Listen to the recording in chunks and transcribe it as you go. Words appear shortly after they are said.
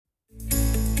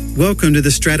Welcome to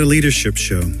the Strata Leadership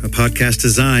Show, a podcast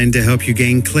designed to help you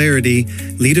gain clarity,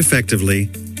 lead effectively,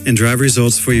 and drive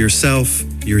results for yourself,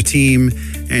 your team,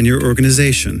 and your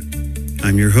organization.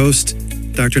 I'm your host,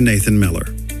 Dr. Nathan Miller.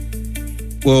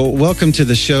 Well, welcome to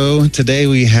the show. Today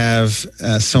we have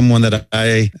someone that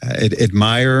I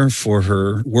admire for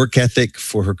her work ethic,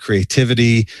 for her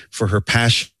creativity, for her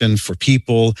passion for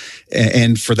people,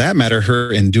 and for that matter,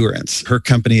 her endurance. Her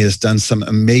company has done some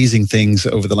amazing things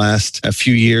over the last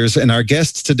few years. And our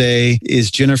guest today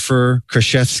is Jennifer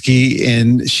Krashevsky,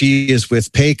 and she is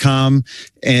with Paycom.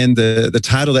 And the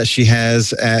title that she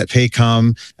has at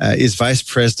Paycom is Vice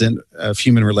President of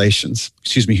Human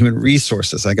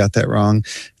Resources. I got that wrong.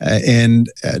 And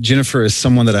Jennifer is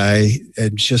someone that I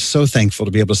am just so thankful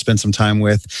to be able to spend some time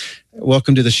with.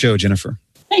 Welcome to the show, Jennifer.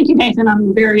 Thank you, Nathan.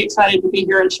 I'm very excited to be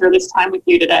here and share this time with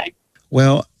you today.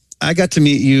 Well, I got to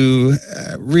meet you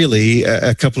really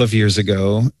a couple of years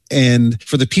ago. And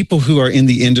for the people who are in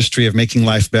the industry of making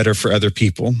life better for other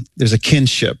people, there's a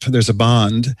kinship, there's a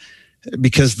bond.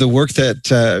 Because the work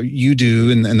that you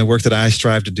do and the work that I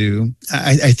strive to do,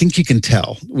 I think you can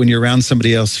tell when you're around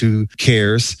somebody else who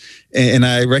cares. And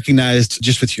I recognized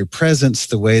just with your presence,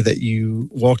 the way that you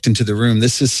walked into the room,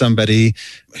 this is somebody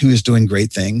who is doing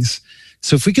great things.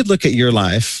 So if we could look at your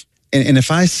life, and if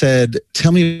I said,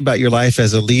 tell me about your life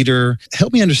as a leader,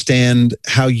 help me understand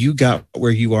how you got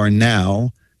where you are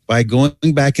now by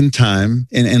going back in time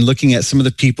and looking at some of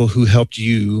the people who helped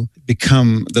you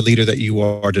become the leader that you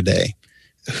are today.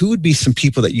 Who would be some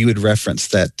people that you would reference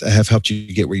that have helped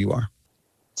you get where you are?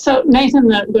 So, Nathan,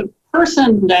 the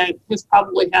person that has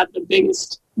probably had the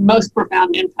biggest, most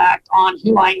profound impact on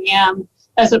who I am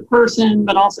as a person,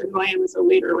 but also who I am as a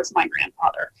leader, was my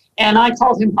grandfather. And I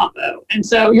called him Papa. And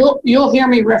so you'll hear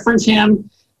me reference him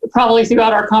probably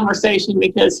throughout our conversation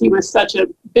because he was such a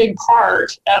big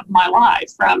part of my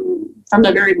life from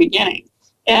the very beginning.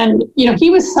 And, he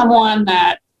was someone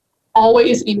that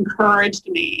always encouraged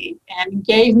me and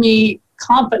gave me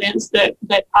confidence that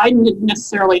I didn't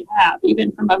necessarily have,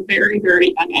 even from a very,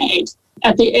 very young age.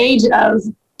 At the age of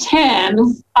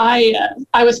 10, I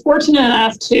was fortunate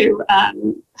enough to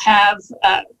have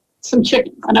some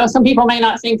chickens. I know some people may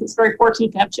not think it's very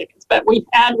fortunate to have chickens, but we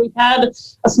had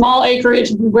a small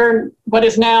acreage where what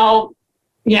is now,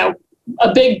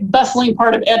 a big bustling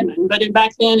part of Edmond, but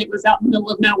back then it was out in the middle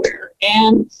of nowhere.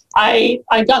 And I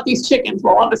got these chickens.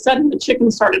 Well, all of a sudden the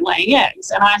chickens started laying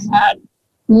eggs, and I had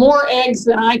more eggs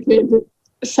than I could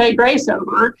say grace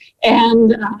over.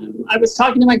 And I was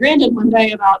talking to my granddad one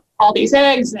day about all these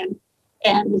eggs,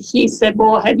 and he said,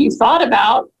 well, have you thought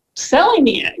about selling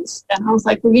the eggs? And I was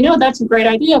like, well, that's a great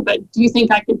idea, but do you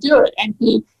think I could do it? And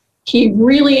he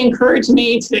really encouraged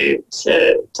me to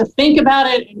think about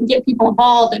it and get people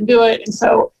involved and do it. And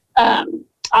so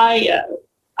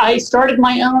I started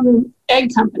my own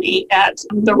egg company at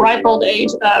the ripe old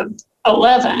age of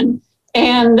 11.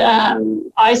 And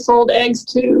I sold eggs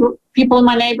to people in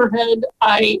my neighborhood.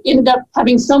 I ended up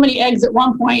having so many eggs at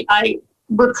one point, I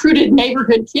recruited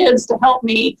neighborhood kids to help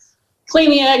me clean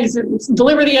the eggs and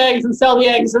deliver the eggs and sell the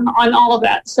eggs and all of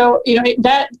that. So,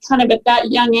 that kind of at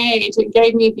that young age, it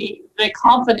gave me the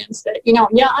confidence that,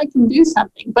 I can do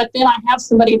something, but then I have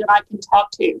somebody that I can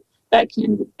talk to that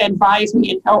can advise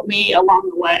me and help me along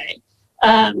the way.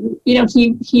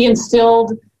 He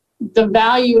instilled the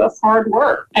value of hard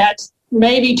work. At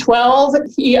maybe 12,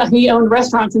 he owned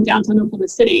restaurants in downtown Oklahoma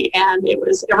City, and it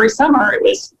was every summer,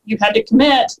 you had to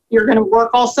commit, you're going to work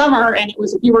all summer, and it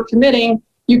was, if you were committing,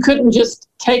 you couldn't just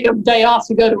take a day off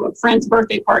to go to a friend's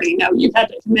birthday party. No, you had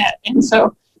to commit. And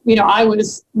so, I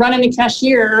was running a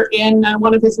cashier in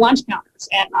one of his lunch counters,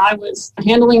 and I was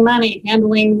handling money,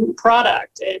 handling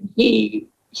product, and he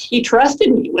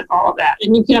trusted me with all of that.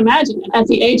 And you can imagine at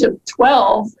the age of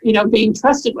 12, being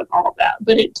trusted with all of that.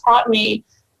 But it taught me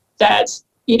that,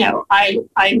 I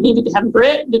needed to have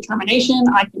grit, determination.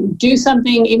 I can do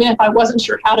something, even if I wasn't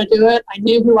sure how to do it. I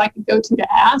knew who I could go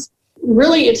to ask.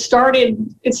 Really, it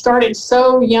started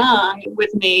so young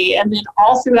with me, and then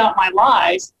all throughout my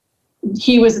life,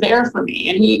 he was there for me.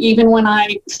 And even when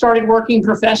I started working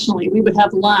professionally, we would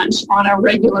have lunch on a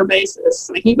regular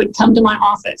basis. He would come to my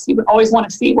office. He would always want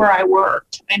to see where I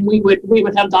worked, and we would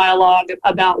have dialogue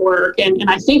about work. And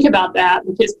I think about that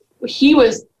because he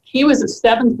was a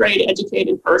seventh grade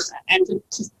educated person, and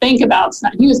to think about,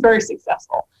 he was very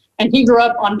successful, and he grew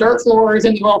up on dirt floors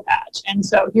in the oil patch. And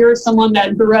so here's someone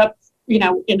that grew up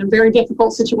in a very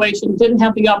difficult situation, didn't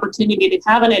have the opportunity to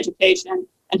have an education,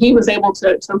 and he was able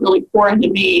to really pour into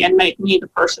me and make me the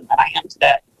person that I am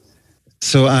today.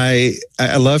 So I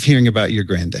love hearing about your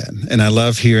granddad, and I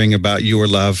love hearing about your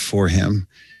love for him.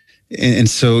 And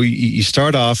so you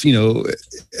start off,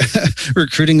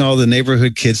 recruiting all the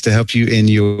neighborhood kids to help you in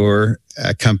your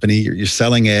company. You're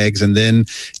selling eggs, and then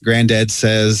granddad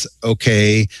says,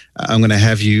 okay, I'm going to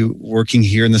have you working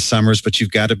here in the summers, but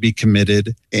you've got to be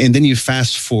committed. And then you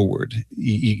fast forward,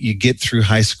 you get through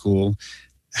high school.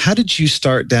 How did you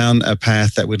start down a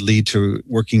path that would lead to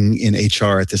working in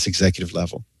HR at this executive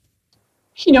level?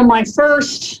 My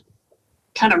first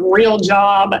kind of real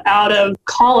job out of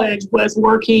college was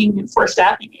working for a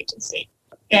staffing agency.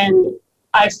 And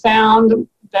I found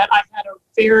that I had a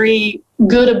very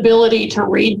good ability to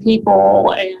read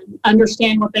people and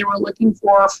understand what they were looking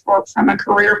for from a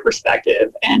career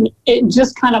perspective. And it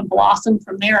just kind of blossomed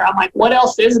from there. I'm like, what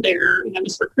else is there?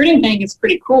 This recruiting thing is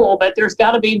pretty cool, but there's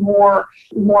got to be more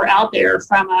out there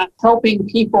from a helping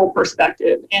people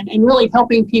perspective and really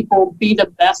helping people be the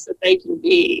best that they can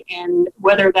be. And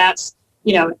whether that's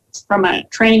from a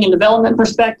training and development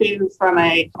perspective, from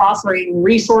offering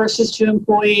resources to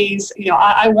employees,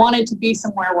 I wanted to be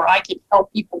somewhere where I could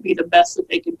help people be the best that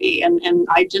they could be. And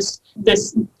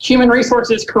this human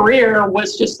resources career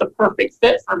was just the perfect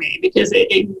fit for me because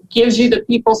it gives you the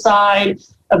people side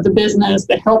of the business,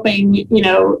 the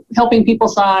helping people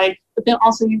side, but then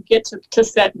also you get to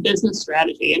set business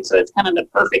strategy. And so it's kind of the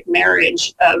perfect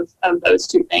marriage of those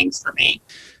two things for me.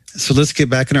 So let's get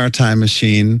back in our time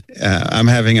machine. I'm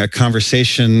having a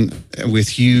conversation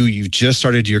with you. You just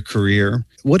started your career.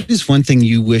 What is one thing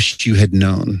you wished you had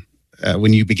known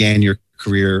when you began your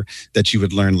career that you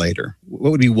would learn later?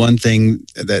 What would be one thing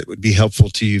that would be helpful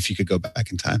to you if you could go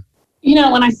back in time?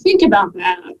 When I think about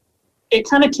that, it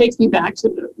kind of takes me back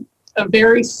to a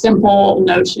very simple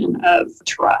notion of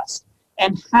trust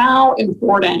and how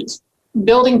important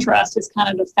building trust is kind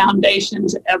of the foundation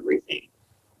to everything.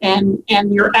 And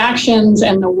your actions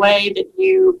and the way that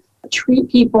you treat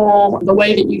people, the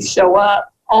way that you show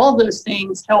up, all of those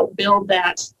things help build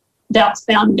that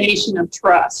foundation of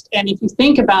trust. And if you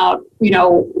think about,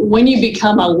 when you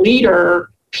become a leader,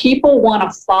 people want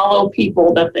to follow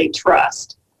people that they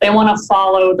trust. They want to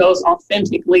follow those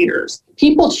authentic leaders.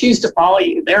 People choose to follow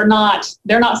you. They're not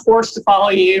forced to follow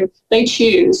you. They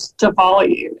choose to follow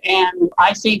you. And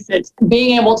I think that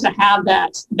being able to have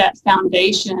that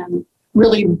foundation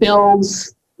really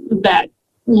builds that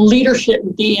leadership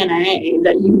DNA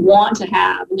that you want to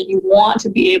have and that you want to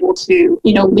be able to,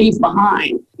 leave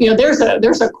behind. There's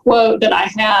a quote that I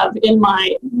have in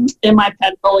my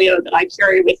portfolio that I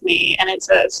carry with me, and it's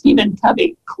a Stephen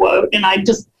Covey quote, and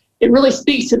it really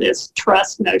speaks to this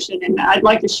trust notion, and I'd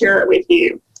like to share it with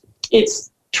you.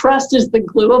 It's trust is the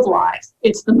glue of life.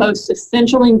 It's the most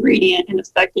essential ingredient in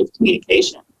effective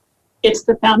communication. It's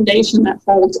the foundation that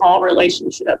holds all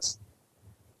relationships.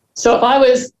 So if I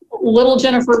was little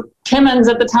Jennifer Timmons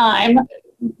at the time,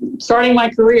 starting my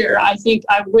career, I think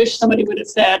I wish somebody would have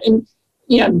said, and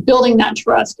building that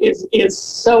trust is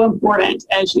so important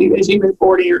as you move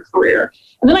forward in your career.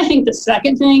 And then I think the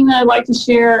second thing that I'd like to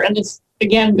share, and this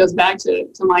again goes back to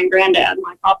my granddad,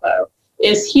 my papa,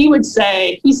 is he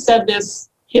said this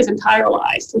his entire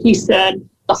life. He said,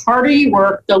 the harder you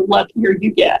work, the luckier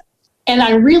you get. And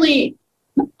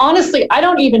honestly, I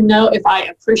don't even know if I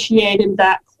appreciated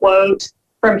that quote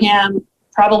from him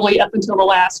probably up until the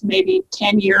last maybe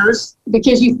 10 years,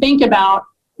 because you think about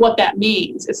what that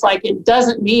means. It's like, it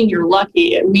doesn't mean you're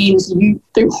lucky. It means you,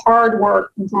 through hard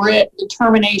work, grit,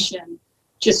 determination,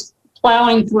 just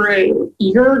plowing through,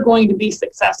 you're going to be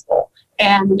successful.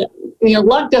 And,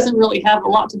 luck doesn't really have a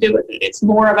lot to do with it. It's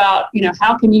more about,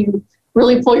 how can you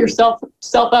really pull yourself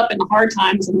up in the hard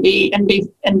times and be,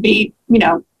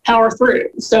 power through.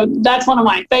 So that's one of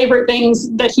my favorite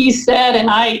things that he said. And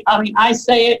I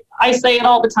say it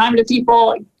all the time to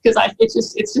people because it's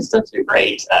just such a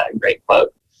great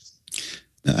quote.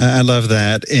 I love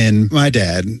that. And my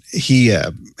dad, he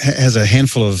has a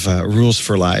handful of rules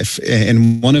for life.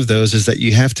 And one of those is that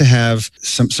you have to have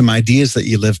some ideas that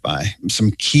you live by,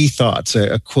 some key thoughts,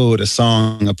 a quote, a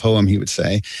song, a poem, he would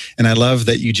say. And I love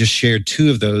that you just shared two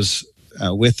of those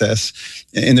with us.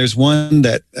 And there's one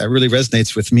that really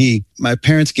resonates with me. My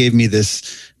parents gave me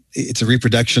this. It's a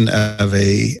reproduction of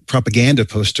a propaganda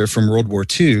poster from World War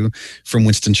II from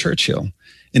Winston Churchill.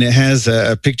 And it has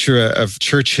a picture of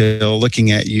Churchill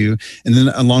looking at you. And then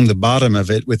along the bottom of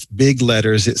it, with big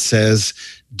letters, it says,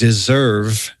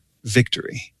 "Deserve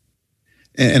victory."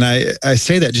 And I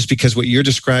say that just because what you're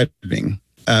describing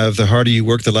of the harder you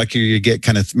work, the luckier you get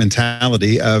kind of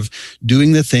mentality of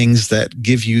doing the things that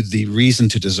give you the reason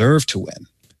to deserve to win.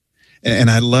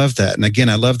 And I love that. And again,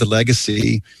 I love the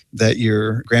legacy that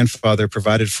your grandfather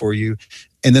provided for you.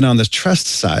 And then on the trust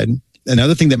side,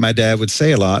 another thing that my dad would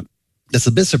say a lot that's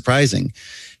a bit surprising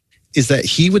is that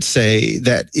he would say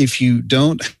that if you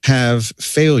don't have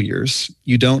failures,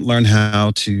 you don't learn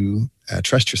how to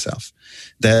trust yourself,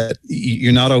 that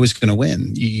you're not always going to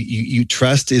win. You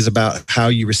trust is about how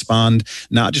you respond,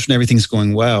 not just when everything's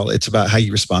going well. It's about how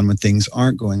you respond when things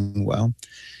aren't going well.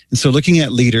 And so looking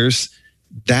at leaders,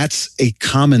 that's a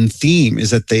common theme,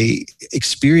 is that they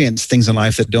experience things in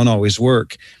life that don't always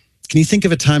work. Can you think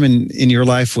of a time in your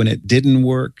life when it didn't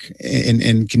work?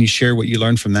 And can you share what you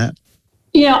learned from that?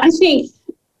 I think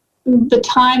the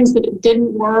times that it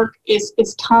didn't work is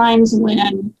times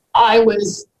when I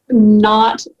was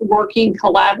not working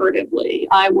collaboratively.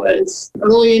 I was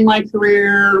early in my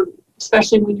career,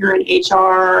 especially when you're in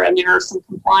HR and there are some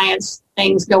compliance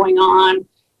things going on.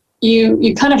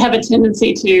 You kind of have a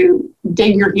tendency to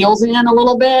dig your heels in a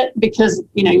little bit because,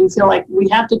 you feel like we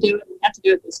have to do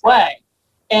it this way.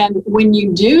 And when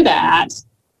you do that,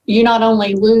 you not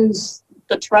only lose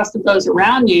the trust of those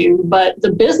around you, but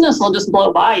the business will just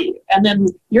blow by you. And then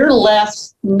you're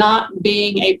left not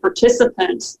being a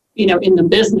participant, in the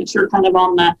business. You're kind of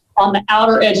on the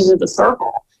outer edges of the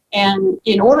circle. And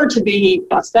in order to be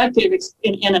effective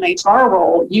in an HR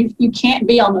role, you can't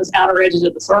be on those outer edges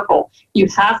of the circle. You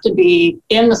have to be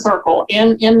in the circle,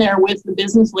 in there with the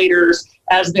business leaders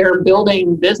as they're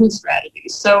building business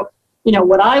strategies. So,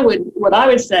 what I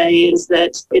would say is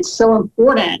that it's so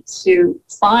important to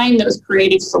find those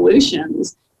creative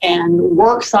solutions and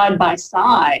work side by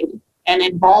side and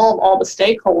involve all the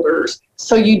stakeholders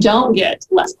so you don't get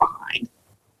left behind.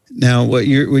 Now, what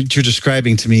you're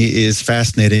describing to me is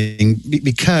fascinating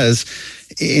because,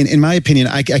 in my opinion,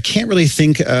 I can't really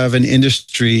think of an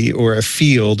industry or a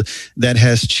field that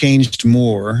has changed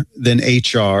more than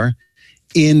HR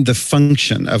in the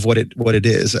function of what it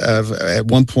is. At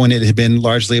one point, it had been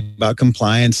largely about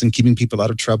compliance and keeping people out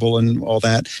of trouble and all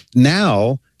that.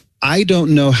 Now, I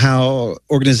don't know how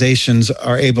organizations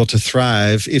are able to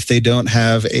thrive if they don't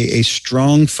have a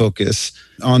strong focus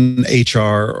on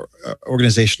HR,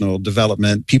 organizational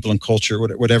development, people and culture,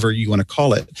 whatever you want to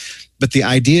call it. But the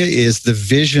idea is the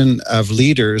vision of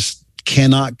leaders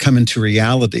cannot come into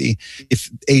reality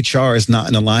if HR is not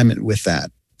in alignment with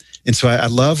that. And so I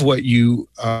love what you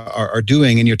are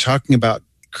doing, and you're talking about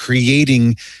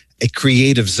creating a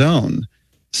creative zone.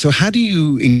 So how do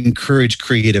you encourage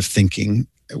creative thinking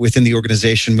within the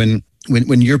organization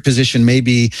when your position may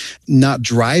be not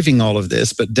driving all of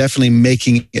this, but definitely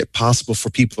making it possible for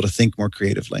people to think more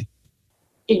creatively?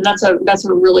 That's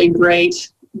a really great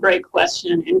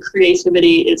question. And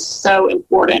creativity is so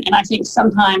important. And I think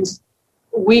sometimes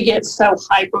we get so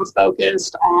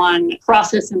hyper-focused on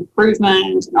process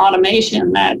improvement and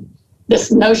automation that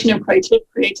this notion of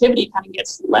creativity kind of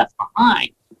gets left behind.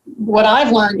 What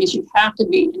I've learned is you have to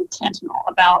be intentional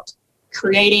about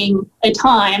creating a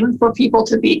time for people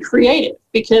to be creative,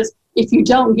 because if you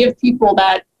don't give people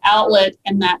that outlet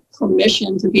and that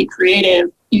permission to be creative,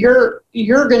 you're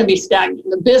going to be stagnant.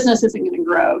 The business isn't going to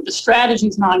grow. The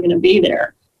strategy's not going to be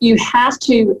there. You have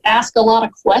to ask a lot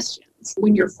of questions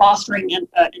when you're fostering an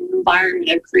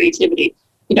environment of creativity.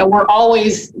 We're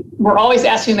always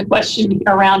asking the question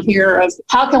around here of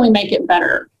how can we make it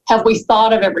better? Have we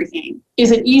thought of everything?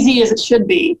 Is it easy as it should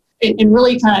be? And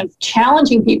really kind of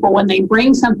challenging people when they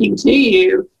bring something to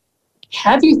you.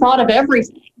 Have you thought of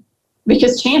everything?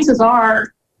 Because chances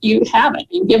are you haven't.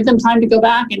 And give them time to go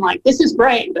back and this is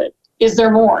great, but is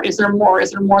there more? Is there more? Is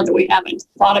there more that we haven't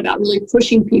thought about? Really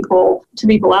pushing things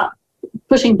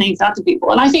out to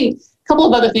people. And I think a couple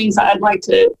of other things I'd like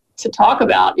to talk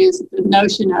about is the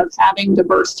notion of having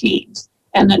diverse teams,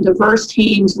 and that diverse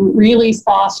teams really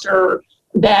foster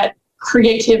that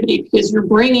creativity, because you're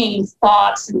bringing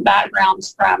thoughts and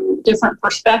backgrounds from different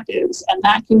perspectives, and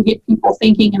that can get people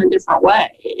thinking in a different way.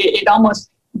 It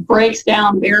almost breaks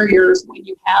down barriers when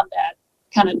you have that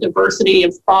kind of diversity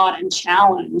of thought and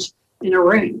challenge in a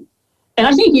room. And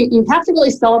I think you have to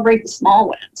really celebrate the small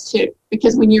wins too,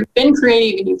 because when you've been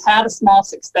creative and you've had a small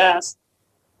success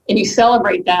and you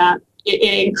celebrate that,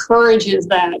 it encourages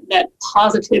that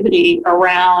positivity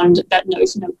around that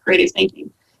notion of creative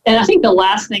thinking. And I think the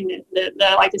last thing that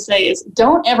I like to say is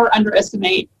don't ever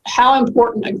underestimate how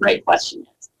important a great question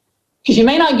is. Because you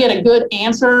may not get a good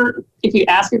answer if you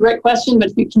ask a great question, but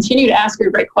if you continue to ask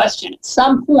a great question, at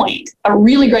some point, a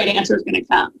really great answer is going to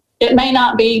come. It may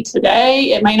not be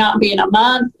today, it may not be in a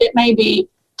month, it may be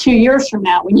 2 years from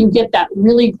now when you get that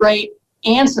really great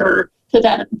answer to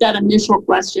that initial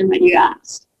question that you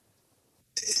asked.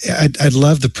 I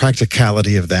love the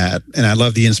practicality of that, and I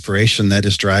love the inspiration that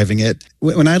is driving it.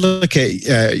 When I look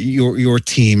at your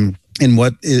team in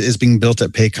what is being built at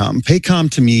Paycom. Paycom,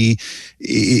 to me,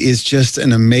 is just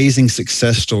an amazing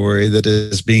success story that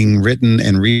is being written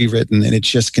and rewritten, and it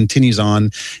just continues on.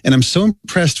 And I'm so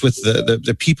impressed with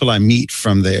the people I meet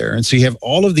from there. And so you have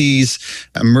all of these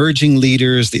emerging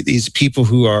leaders, these people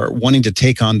who are wanting to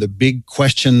take on the big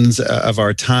questions of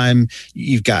our time.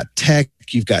 You've got tech,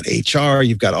 you've got HR,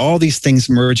 you've got all these things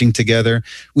merging together.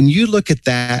 When you look at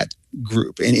that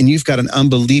group, and you've got an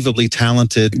unbelievably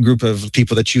talented group of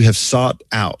people that you have sought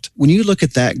out. When you look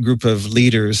at that group of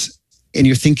leaders and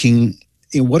you're thinking,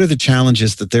 what are the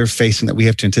challenges that they're facing that we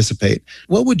have to anticipate?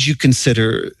 What would you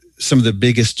consider some of the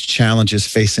biggest challenges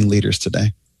facing leaders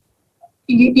today?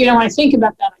 When I think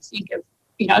about that, I think of,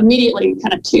 immediately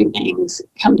kind of two things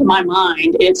come to my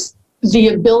mind. It's the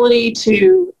ability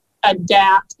to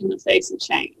adapt in the face of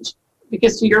change.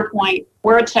 Because to your point,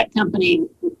 we're a tech company.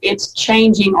 It's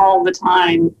changing all the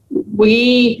time.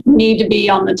 We need to be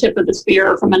on the tip of the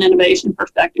spear from an innovation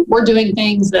perspective. We're doing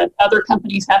things that other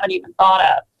companies haven't even thought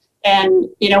of. And,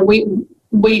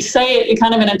 we say it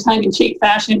kind of in a tongue-in-cheek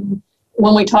fashion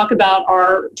when we talk about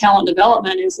our talent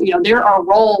development is, there are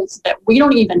roles that we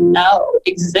don't even know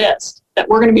exist that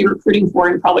we're going to be recruiting for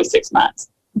in probably 6 months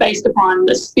based upon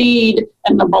the speed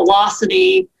and the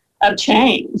velocity of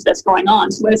change that's going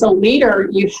on. So as a leader,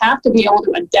 you have to be able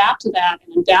to adapt to that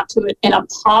and adapt to it in a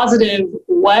positive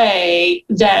way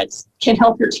that can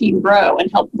help your team grow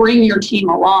and help bring your team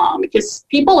along, because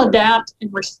people adapt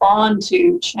and respond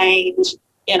to change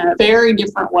in a very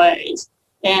different ways.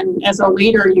 And as a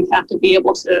leader, you have to be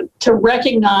able to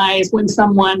recognize when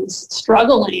someone's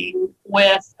struggling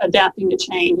with adapting to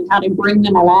change and how to bring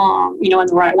them along, in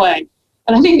the right way.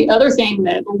 And I think the other thing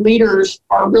that leaders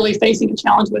are really facing a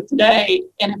challenge with today,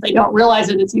 and if they don't realize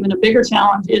it, it's even a bigger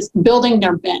challenge, is building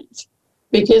their bench.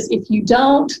 Because if you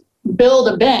don't build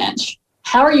a bench,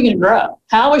 how are you going to grow?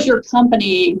 How is your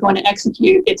company going to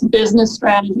execute its business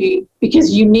strategy?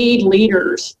 Because you need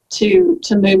leaders to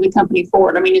move the company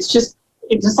forward. I mean, it's just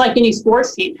like any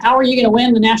sports team. How are you going to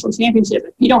win the national championship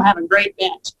if you don't have a great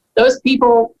bench? Those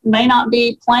people may not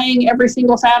be playing every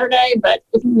single Saturday, but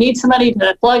if you need somebody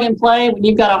to plug and play, when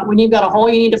you've got a hole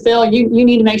you need to fill, you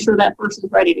need to make sure that person's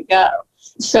ready to go.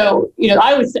 So,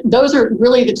 I would say those are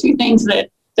really the two things that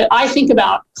I think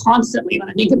about constantly when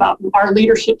I think about our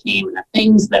leadership team and the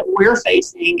things that we're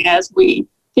facing as we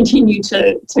continue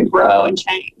to grow and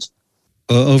change.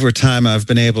 Over time, I've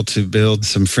been able to build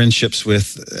some friendships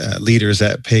with leaders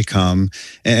at Paycom.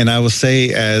 And I will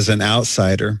say, as an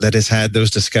outsider that has had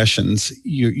those discussions,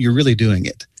 you're really doing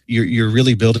it. You're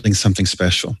really building something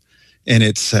special. And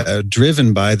it's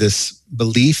driven by this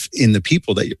belief in the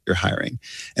people that you're hiring.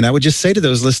 And I would just say to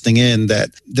those listening in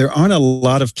that there aren't a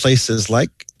lot of places like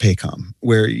Paycom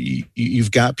where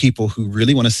you've got people who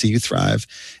really want to see you thrive.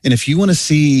 And if you want to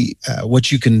see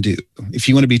what you can do, if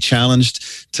you want to be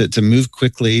challenged to move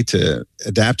quickly, to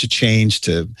adapt to change,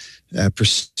 to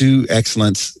pursue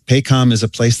excellence, Paycom is a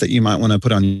place that you might want to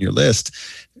put on your list.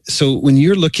 So when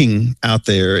you're looking out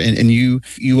there and you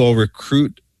all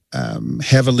recruit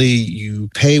heavily, you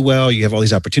pay well, you have all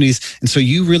these opportunities. And so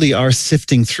you really are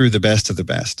sifting through the best of the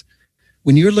best.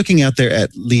 When you're looking out there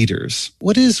at leaders,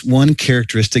 what is one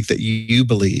characteristic that you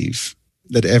believe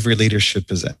that every leader should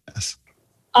possess?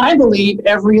 I believe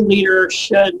every leader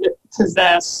should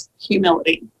possess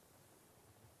humility.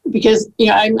 Because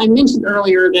I mentioned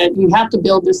earlier that you have to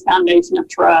build this foundation of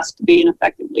trust to be an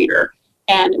effective leader.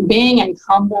 And being a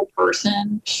humble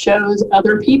person shows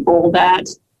other people that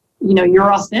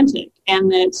you're authentic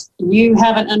and that you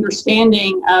have an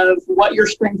understanding of what your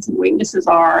strengths and weaknesses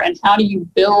are and how do you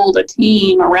build a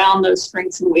team around those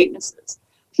strengths and weaknesses.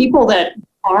 People that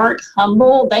aren't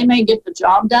humble, they may get the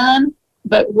job done,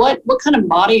 but what kind of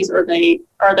bodies are they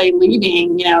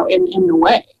leaving, in the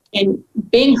way? And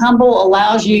being humble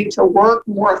allows you to work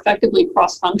more effectively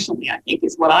cross-functionally, I think,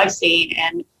 is what I've seen.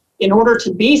 And in order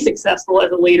to be successful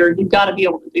as a leader, you've got to be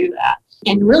able to do that.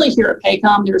 And really here at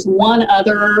Paycom, there's one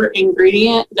other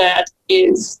ingredient that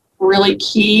is really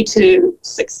key to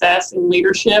success in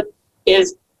leadership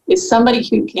is somebody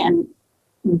who can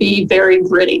be very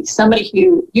gritty, somebody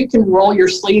who you can roll your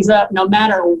sleeves up no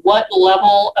matter what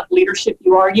level of leadership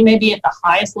you are. You may be at the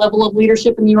highest level of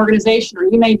leadership in the organization, or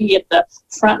you may be at the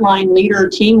frontline leader,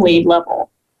 team lead level.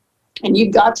 And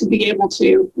you've got to be able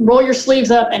to roll your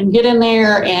sleeves up and get in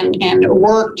there and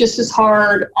work just as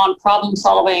hard on problem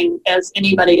solving as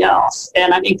anybody else.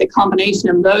 And I think the combination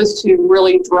of those two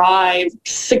really drive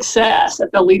success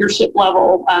at the leadership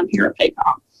level here at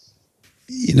Paycom.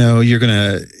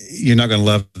 You're not gonna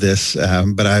love this,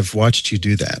 but I've watched you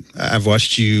do that. I've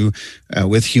watched you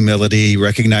with humility,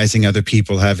 recognizing other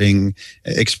people,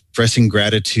 expressing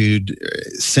gratitude,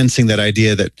 sensing that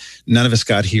idea that none of us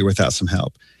got here without some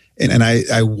help. And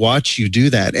I watch you do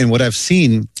that. And what I've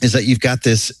seen is that you've got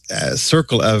this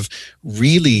circle of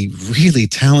really, really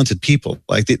talented people.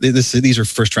 Like these are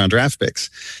first-round draft picks.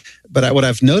 But what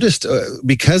I've noticed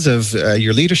because of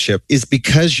your leadership is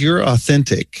because you're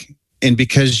authentic and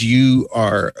because you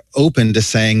are open to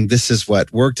saying, this is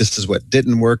what worked, this is what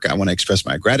didn't work, I want to express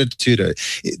my gratitude,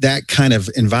 that kind of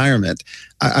environment,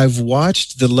 I've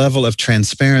watched the level of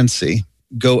transparency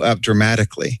go up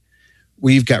dramatically.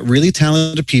 We've got really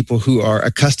talented people who are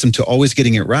accustomed to always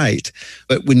getting it right.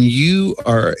 But when you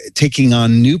are taking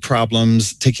on new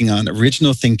problems, taking on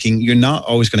original thinking, you're not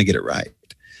always going to get it right.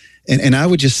 And I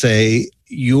would just say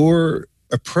your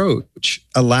approach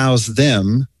allows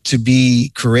them to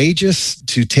be courageous,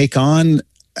 to take on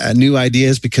new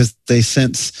ideas because they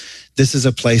sense this is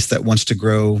a place that wants to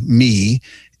grow me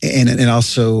and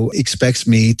also expects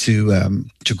me to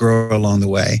grow along the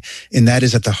way. And that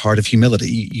is at the heart of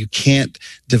humility. You can't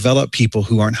develop people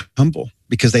who aren't humble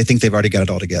because they think they've already got it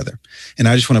all together. And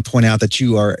I just want to point out that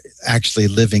you are actually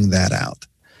living that out.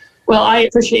 Well, I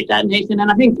appreciate that, Nathan. And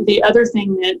I think the other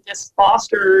thing that this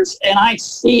fosters, and I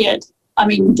see it,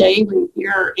 daily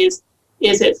here, is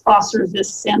it fosters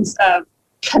this sense of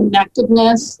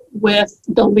connectedness with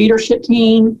the leadership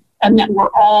team, and that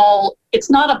it's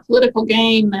not a political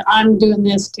game that I'm doing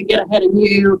this to get ahead of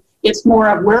you. It's more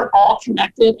of we're all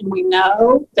connected and we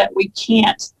know that we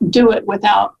can't do it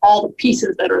without all the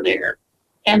pieces that are there.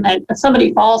 And that if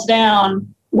somebody falls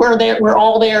down, we're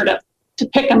all there to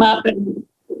pick them up and,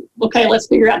 okay, let's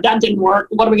figure out that didn't work.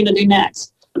 What are we going to do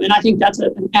next? And I think that's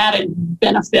an added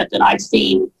benefit that I've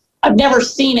seen. I've never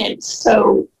seen it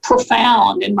so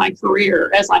profound in my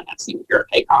career as I have seen here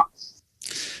at Paycom.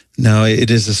 No, it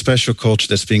is a special culture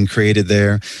that's being created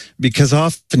there because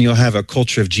often you'll have a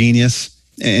culture of genius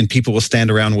and people will stand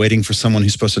around waiting for someone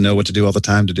who's supposed to know what to do all the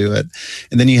time to do it.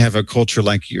 And then you have a culture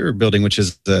like you're building, which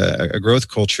is a growth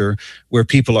culture where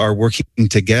people are working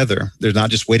together. They're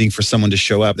not just waiting for someone to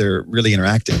show up. They're really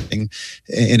interacting.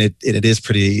 And it is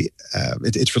pretty,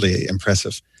 it's really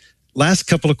impressive. Last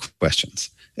couple of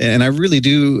questions. And I really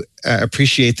do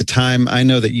appreciate the time. I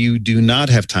know that you do not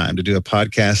have time to do a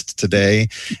podcast today,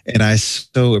 and I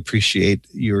so appreciate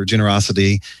your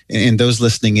generosity. And those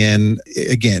listening in,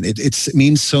 again, it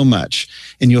means so much.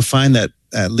 And you'll find that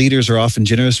leaders are often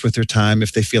generous with their time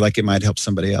if they feel like it might help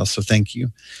somebody else. So thank you.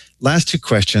 Last two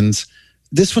questions.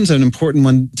 This one's an important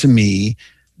one to me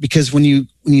because when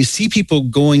you see people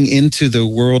going into the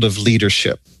world of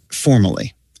leadership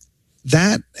formally,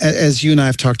 that, as you and I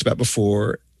have talked about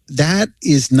before, that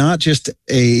is not just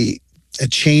a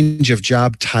change of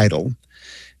job title.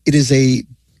 It is a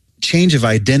change of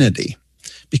identity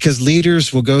because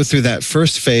leaders will go through that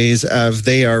first phase of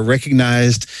they are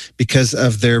recognized because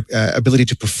of their ability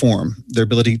to perform, their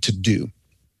ability to do.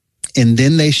 And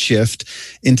then they shift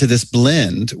into this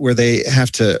blend where they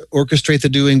have to orchestrate the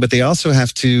doing, but they also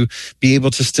have to be able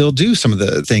to still do some of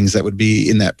the things that would be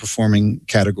in that performing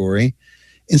category.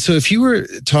 And so if you were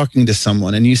talking to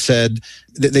someone and you said,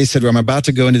 they said, well, I'm about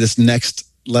to go into this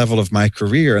next level of my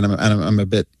career and I'm a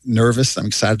bit nervous, I'm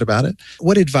excited about it.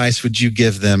 What advice would you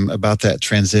give them about that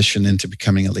transition into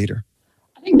becoming a leader?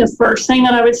 I think the first thing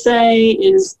that I would say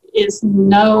is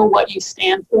know what you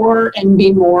stand for and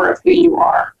be more of who you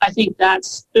are. I think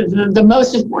that's the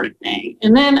most important thing.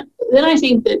 And then I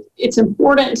think that it's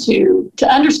important to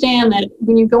understand that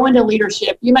when you go into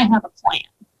leadership, you may have a plan,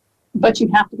 but you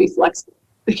have to be flexible.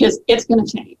 Because it's going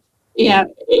to change. Yeah,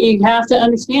 you have to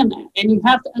understand that. And you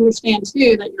have to understand,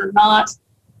 too, that you're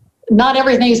not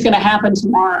everything's going to happen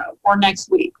tomorrow or next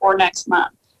week or next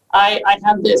month. I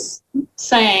have this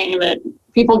saying that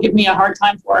people give me a hard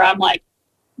time for. I'm like,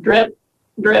 drip,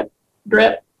 drip,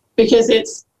 drip,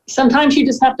 because sometimes you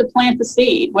just have to plant the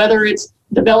seed, whether it's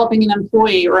developing an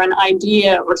employee or an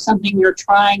idea or something you're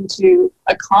trying to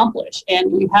accomplish.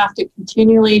 And you have to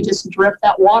continually just drip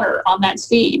that water on that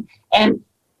seed. And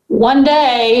one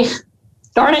day,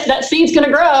 darn it, that seed's going to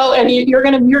grow and you're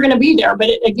going to be there. But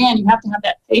again, you have to have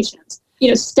that patience.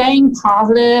 Staying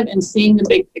positive and seeing the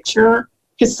big picture,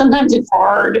 because sometimes it's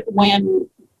hard when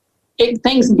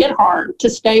things get hard to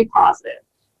stay positive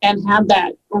and have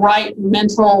that right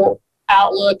mental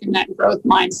outlook and that growth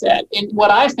mindset. And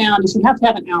what I found is you have to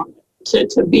have an outlet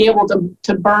to be able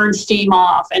to burn steam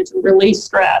off and to release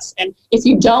stress. And if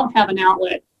you don't have an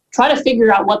outlet, try to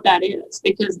figure out what that is,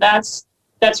 because that's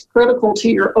that's critical to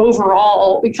your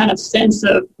overall kind of sense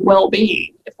of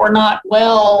well-being. If we're not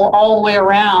well all the way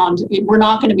around, we're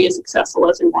not going to be as successful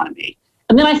as we want to be.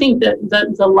 And then I think that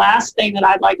the last thing that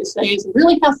I'd like to say is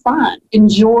really have fun.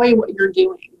 Enjoy what you're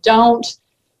doing. Don't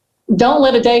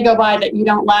let a day go by that you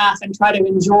don't laugh and try to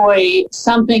enjoy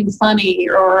something funny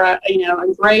or a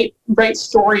great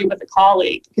story with a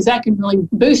colleague, because that can really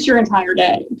boost your entire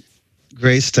day.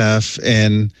 Great stuff.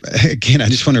 And again, I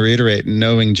just want to reiterate,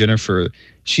 knowing Jennifer,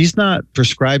 she's not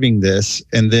prescribing this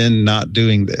and then not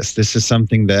doing this. This is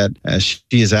something that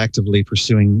she is actively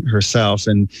pursuing herself.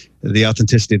 And the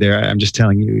authenticity there, I'm just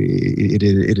telling you, it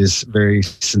is very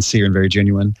sincere and very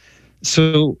genuine.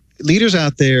 So leaders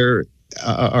out there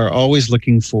are always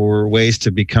looking for ways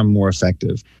to become more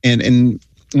effective. And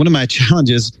one of my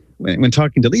challenges when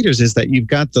talking to leaders is that you've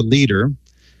got the leader,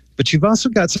 but you've also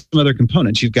got some other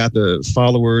components. You've got the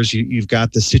followers, you've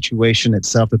got the situation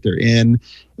itself that they're in.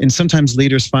 And sometimes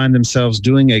leaders find themselves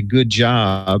doing a good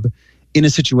job in a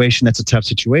situation that's a tough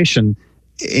situation.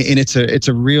 And it's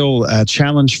a real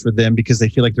challenge for them because they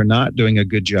feel like they're not doing a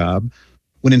good job,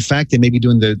 when in fact they may be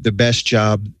doing the best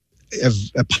job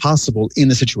of possible in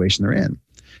the situation they're in.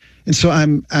 And so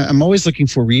I'm always looking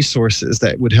for resources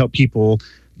that would help people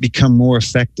become more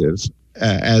effective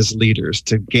as leaders,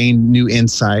 to gain new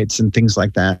insights and things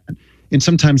like that. And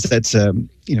sometimes that's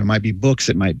might be books,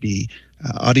 it might be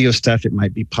audio stuff, it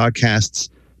might be podcasts,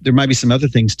 there might be some other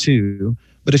things too.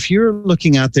 But if you're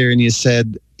looking out there and you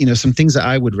said, some things that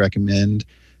I would recommend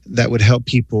that would help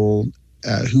people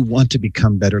who want to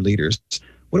become better leaders,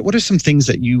 what are some things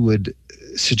that you would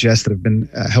suggest that have been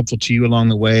helpful to you along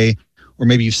the way, or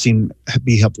maybe you've seen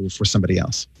be helpful for somebody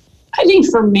else? I think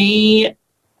for me,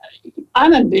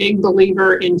 I'm a big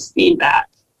believer in feedback,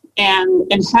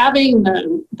 and having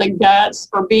the guts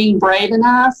or being brave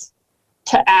enough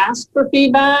to ask for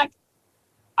feedback,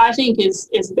 I think it's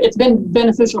been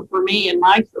beneficial for me in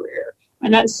my career.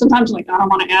 And that's sometimes like, I don't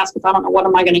want to ask if I don't know what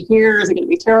am I going to hear. Is it going to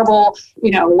be terrible?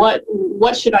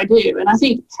 What should I do? And I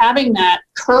think having that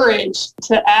courage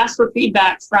to ask for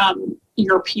feedback from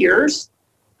your peers,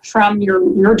 from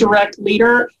your direct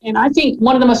leader. And I think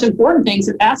one of the most important things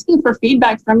is asking for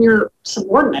feedback from your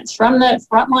subordinates, from the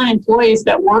frontline employees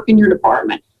that work in your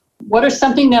department. What is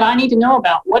something that I need to know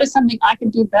about? What is something I can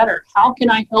do better? How can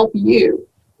I help you?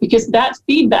 Because that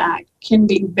feedback can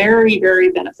be very,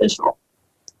 very beneficial.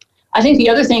 I think the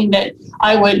other thing that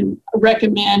I would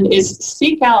recommend is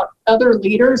seek out other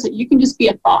leaders that you can just be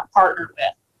a thought partner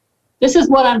with. This is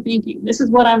what I'm thinking. This is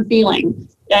what I'm feeling.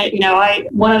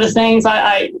 One of the things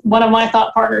one of my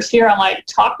thought partners here, I'm like,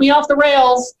 talk me off the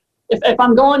rails. If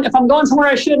I'm going somewhere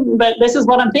I shouldn't, but this is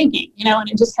what I'm thinking, and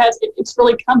it's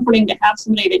really comforting to have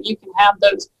somebody that you can have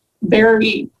those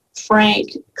very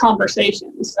frank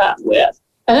conversations with.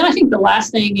 And then I think the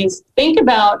last thing is think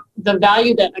about the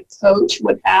value that a coach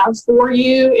would have for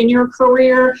you in your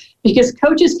career, because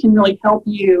coaches can really help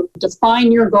you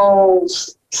define your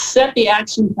goals, set the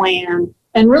action plan,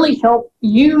 and really help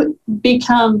you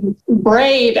become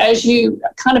brave as you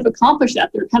kind of accomplish that.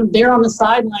 They're kind of there on the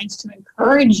sidelines to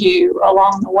encourage you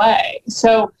along the way.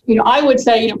 So, I would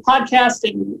say, podcasts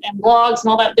and blogs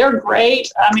and all that, they're great.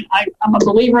 I mean, I'm a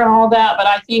believer in all that, but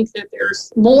I think that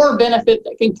there's more benefit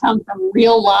that can come from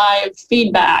real live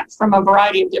feedback from a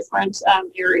variety of different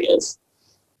areas.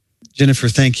 Jennifer,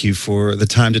 thank you for the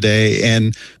time today.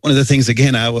 And one of the things,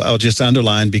 again, I'll just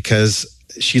underline because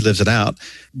she lives it out.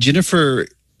 Jennifer,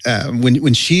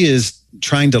 when she is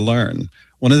trying to learn,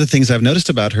 one of the things I've noticed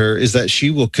about her is that she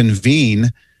will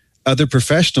convene other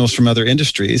professionals from other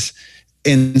industries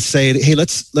and say, hey,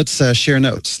 let's share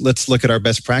notes. Let's look at our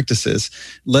best practices.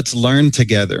 Let's learn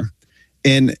together.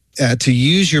 And to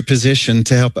use your position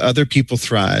to help other people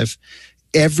thrive,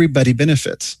 everybody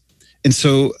benefits. And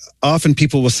so often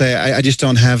people will say, I just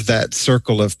don't have that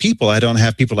circle of people. I don't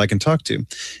have people I can talk to.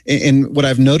 And what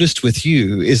I've noticed with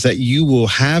you is that you will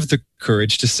have the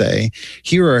courage to say,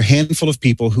 here are a handful of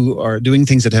people who are doing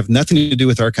things that have nothing to do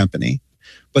with our company,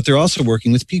 but they're also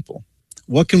working with people.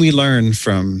 What can we learn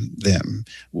from them?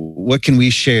 What can we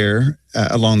share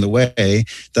along the way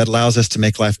that allows us to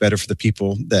make life better for the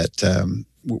people that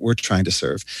we're trying to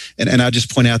serve? And I'll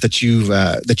just point out that you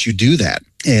do that,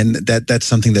 and that's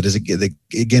something that is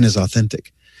again is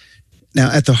authentic.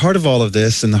 Now, at the heart of all of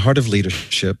this, and the heart of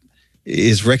leadership,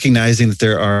 is recognizing that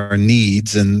there are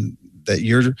needs, and that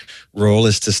your role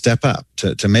is to step up,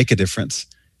 to make a difference,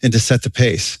 and to set the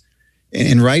pace.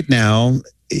 And right now,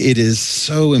 it is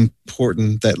so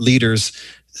important that leaders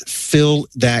fill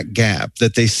that gap,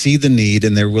 that they see the need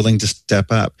and they're willing to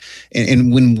step up.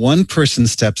 And when one person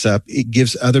steps up, it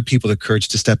gives other people the courage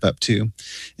to step up too.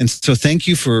 And so thank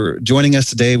you for joining us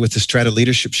today with the Strata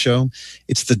Leadership Show.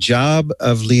 It's the job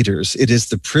of leaders. It is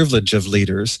the privilege of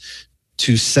leaders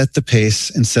to set the pace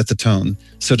and set the tone.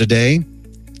 So today,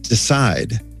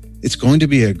 decide it's going to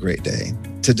be a great day.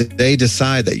 Today,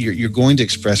 decide that you're going to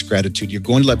express gratitude. You're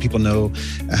going to let people know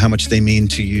how much they mean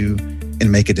to you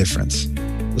and make a difference.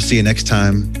 We'll see you next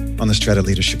time on the Strata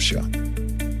Leadership Show.